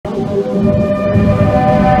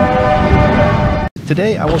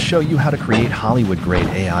Today, I will show you how to create Hollywood-grade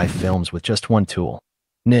AI films with just one tool,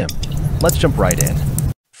 Nim. Let's jump right in.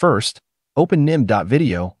 First, open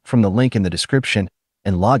nim.video from the link in the description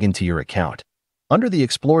and log into your account. Under the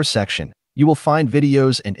Explore section, you will find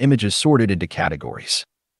videos and images sorted into categories.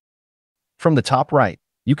 From the top right,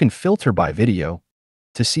 you can filter by video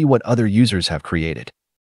to see what other users have created.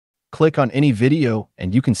 Click on any video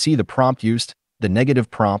and you can see the prompt used, the negative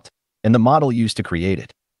prompt, and the model used to create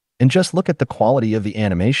it. And just look at the quality of the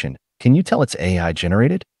animation. Can you tell it's AI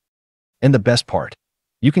generated? And the best part,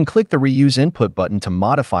 you can click the Reuse Input button to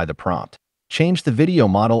modify the prompt, change the video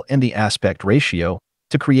model and the aspect ratio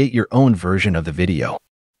to create your own version of the video.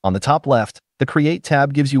 On the top left, the Create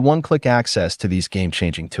tab gives you one-click access to these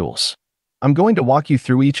game-changing tools. I'm going to walk you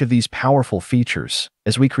through each of these powerful features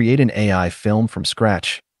as we create an AI film from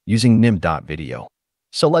scratch using nim.video.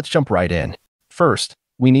 So let's jump right in. First,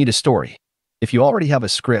 we need a story. If you already have a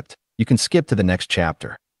script, you can skip to the next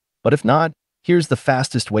chapter. But if not, here's the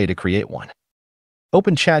fastest way to create one.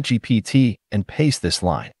 Open ChatGPT and paste this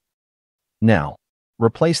line. Now,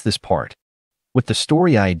 replace this part with the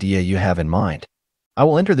story idea you have in mind. I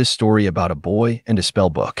will enter this story about a boy and a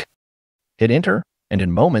spell book. Hit enter, and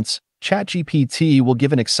in moments, ChatGPT will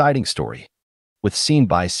give an exciting story with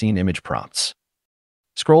scene-by-scene image prompts.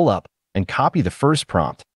 Scroll up and copy the first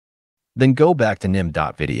prompt, then go back to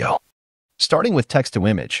nim.video. Starting with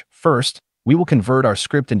text-to-image, first, we will convert our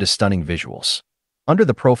script into stunning visuals. Under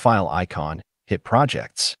the profile icon, hit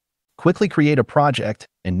Projects. Quickly create a project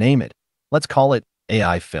and name it. Let's call it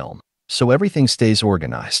AI Film, so everything stays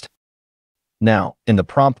organized. Now, in the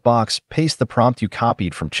prompt box, paste the prompt you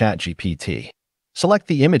copied from ChatGPT. Select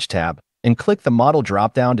the Image tab and click the Model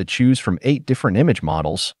drop-down to choose from 8 different image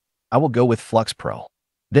models. I will go with Flux Pro.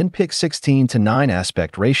 Then pick 16:9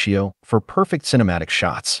 aspect ratio for perfect cinematic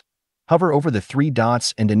shots. Hover over the 3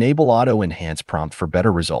 dots and enable Auto Enhance prompt for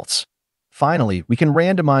better results. Finally, we can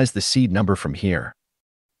randomize the seed number from here.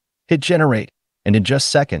 Hit Generate, and in just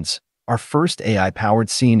seconds, our first AI-powered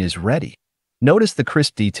scene is ready. Notice the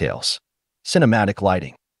crisp details, cinematic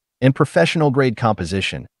lighting, and professional-grade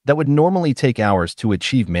composition that would normally take hours to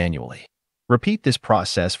achieve manually. Repeat this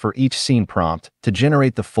process for each scene prompt to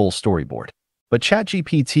generate the full storyboard. But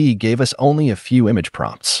ChatGPT gave us only a few image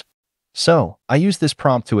prompts. So, I used this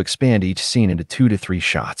prompt to expand each scene into 2 to 3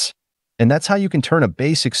 shots. And that's how you can turn a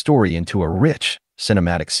basic story into a rich,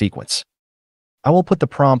 cinematic sequence. I will put the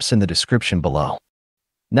prompts in the description below.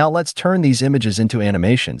 Now let's turn these images into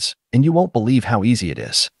animations, and you won't believe how easy it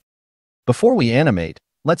is. Before we animate,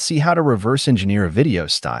 let's see how to reverse engineer a video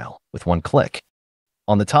style with one click.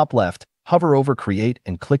 On the top left, hover over Create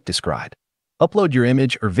and click Describe. Upload your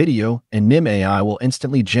image or video, and Nim AI will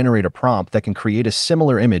instantly generate a prompt that can create a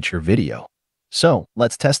similar image or video. So,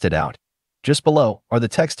 let's test it out. Just below are the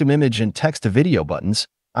text-to-image and text-to-video buttons.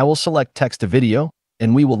 I will select text-to-video,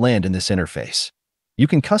 and we will land in this interface. You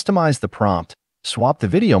can customize the prompt, swap the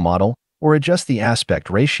video model, or adjust the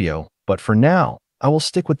aspect ratio, but for now, I will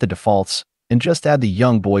stick with the defaults and just add the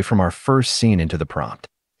young boy from our first scene into the prompt.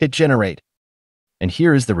 Hit Generate, and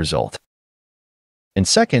here is the result. In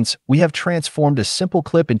seconds, we have transformed a simple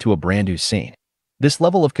clip into a brand new scene. This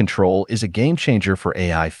level of control is a game changer for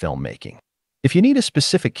AI filmmaking. If you need a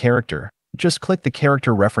specific character, just click the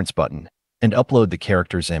character reference button and upload the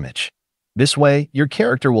character's image. This way, your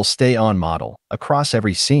character will stay on model across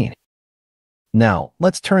every scene. Now,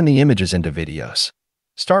 let's turn the images into videos.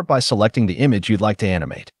 Start by selecting the image you'd like to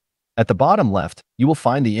animate. At the bottom left, you will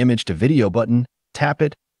find the Image to Video button, tap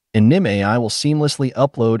it, and Nim AI will seamlessly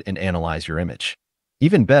upload and analyze your image.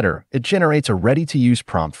 Even better, it generates a ready-to-use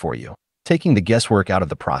prompt for you, taking the guesswork out of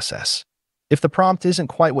the process. If the prompt isn't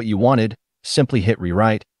quite what you wanted, simply hit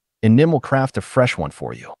Rewrite, and Nim will craft a fresh one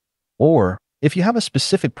for you. Or, if you have a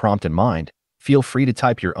specific prompt in mind, feel free to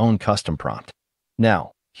type your own custom prompt.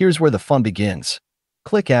 Now, here's where the fun begins.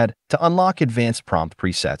 Click Add to unlock advanced prompt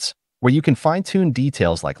presets, where you can fine-tune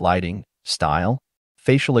details like lighting, style,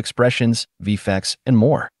 facial expressions, VFX, and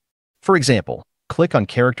more. For example, click on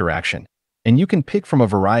Character Action, and you can pick from a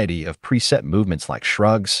variety of preset movements like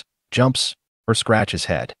shrugs, jumps, or scratch his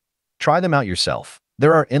head. Try them out yourself.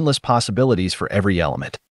 There are endless possibilities for every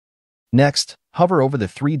element. Next, hover over the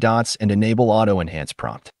 3 dots and enable Auto Enhance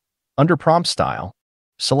prompt. Under Prompt Style,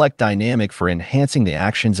 select Dynamic for enhancing the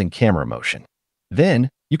actions and camera motion. Then,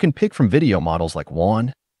 you can pick from video models like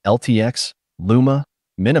WAN, LTX, Luma,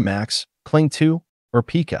 Minimax, Kling 2, or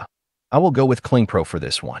Pika. I will go with Kling Pro for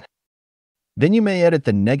this one. Then you may edit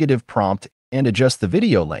the negative prompt and adjust the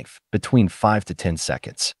video length between 5 to 10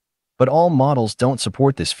 seconds. But all models don't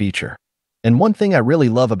support this feature. And one thing I really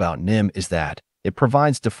love about Nim is that it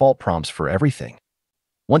provides default prompts for everything.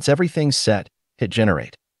 Once everything's set, hit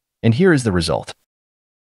generate. And here is the result.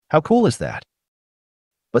 How cool is that?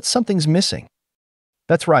 But something's missing.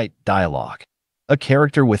 That's right, dialogue. A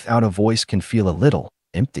character without a voice can feel a little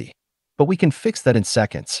empty. But we can fix that in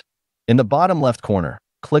seconds. In the bottom left corner,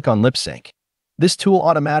 click on lip sync. This tool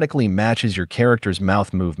automatically matches your character's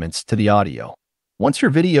mouth movements to the audio. Once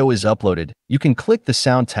your video is uploaded, you can click the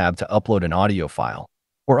Sound tab to upload an audio file,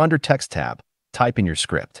 or under Text tab, type in your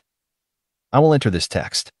script. I will enter this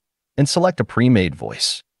text and select a pre-made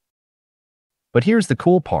voice. But here's the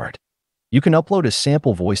cool part. You can upload a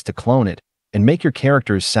sample voice to clone it and make your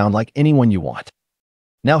characters sound like anyone you want.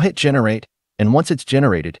 Now hit generate, and once it's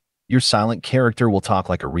generated, your silent character will talk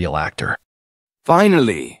like a real actor.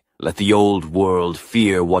 Finally, let the old world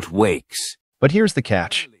fear what wakes. But here's the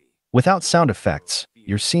catch. Without sound effects,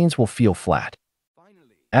 your scenes will feel flat.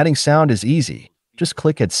 Adding sound is easy. Just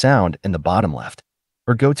click Add Sound in the bottom left,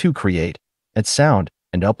 or go to Create, Add Sound,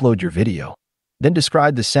 and upload your video. Then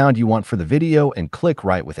describe the sound you want for the video and click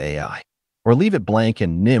Write with AI. Or leave it blank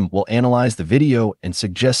and Nim will analyze the video and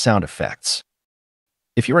suggest sound effects.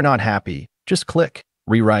 If you are not happy, just click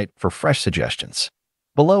Rewrite for fresh suggestions.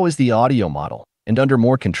 Below is the audio model, and under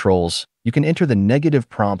More Controls, you can enter the negative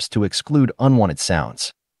prompts to exclude unwanted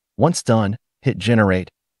sounds. Once done, hit Generate,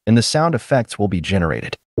 and the sound effects will be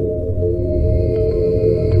generated.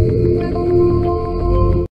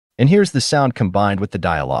 And here's the sound combined with the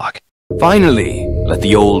dialogue. Finally, let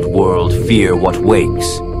the old world fear what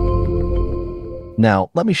wakes.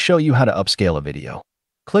 Now, let me show you how to upscale a video.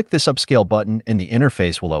 Click this Upscale button and the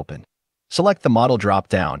interface will open. Select the model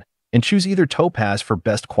drop-down and choose either Topaz for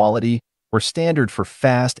best quality or Standard for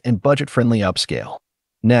fast and budget-friendly upscale.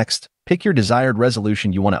 Next, pick your desired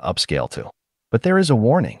resolution you want to upscale to. But there is a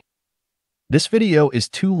warning. This video is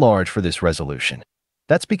too large for this resolution.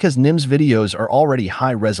 That's because Nim's videos are already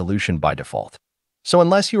high resolution by default. So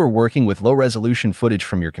unless you are working with low-resolution footage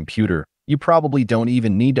from your computer, you probably don't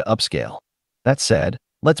even need to upscale. That said,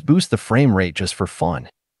 let's boost the frame rate just for fun,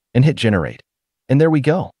 and hit Generate. And there we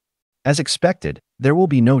go. As expected, there will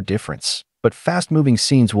be no difference, but fast-moving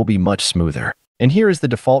scenes will be much smoother. And here is the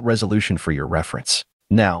default resolution for your reference.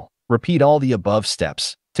 Now, repeat all the above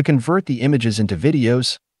steps to convert the images into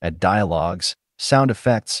videos, add dialogues, sound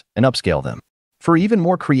effects, and upscale them. For even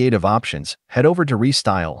more creative options, head over to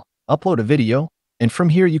Restyle, upload a video, and from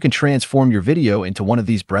here you can transform your video into one of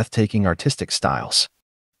these breathtaking artistic styles.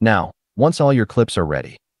 Now, once all your clips are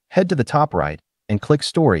ready, head to the top right and click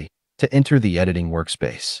Story to enter the editing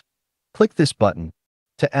workspace. Click this button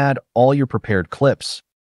to add all your prepared clips.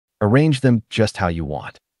 Arrange them just how you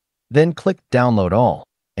want. Then click Download All,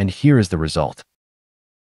 and here is the result.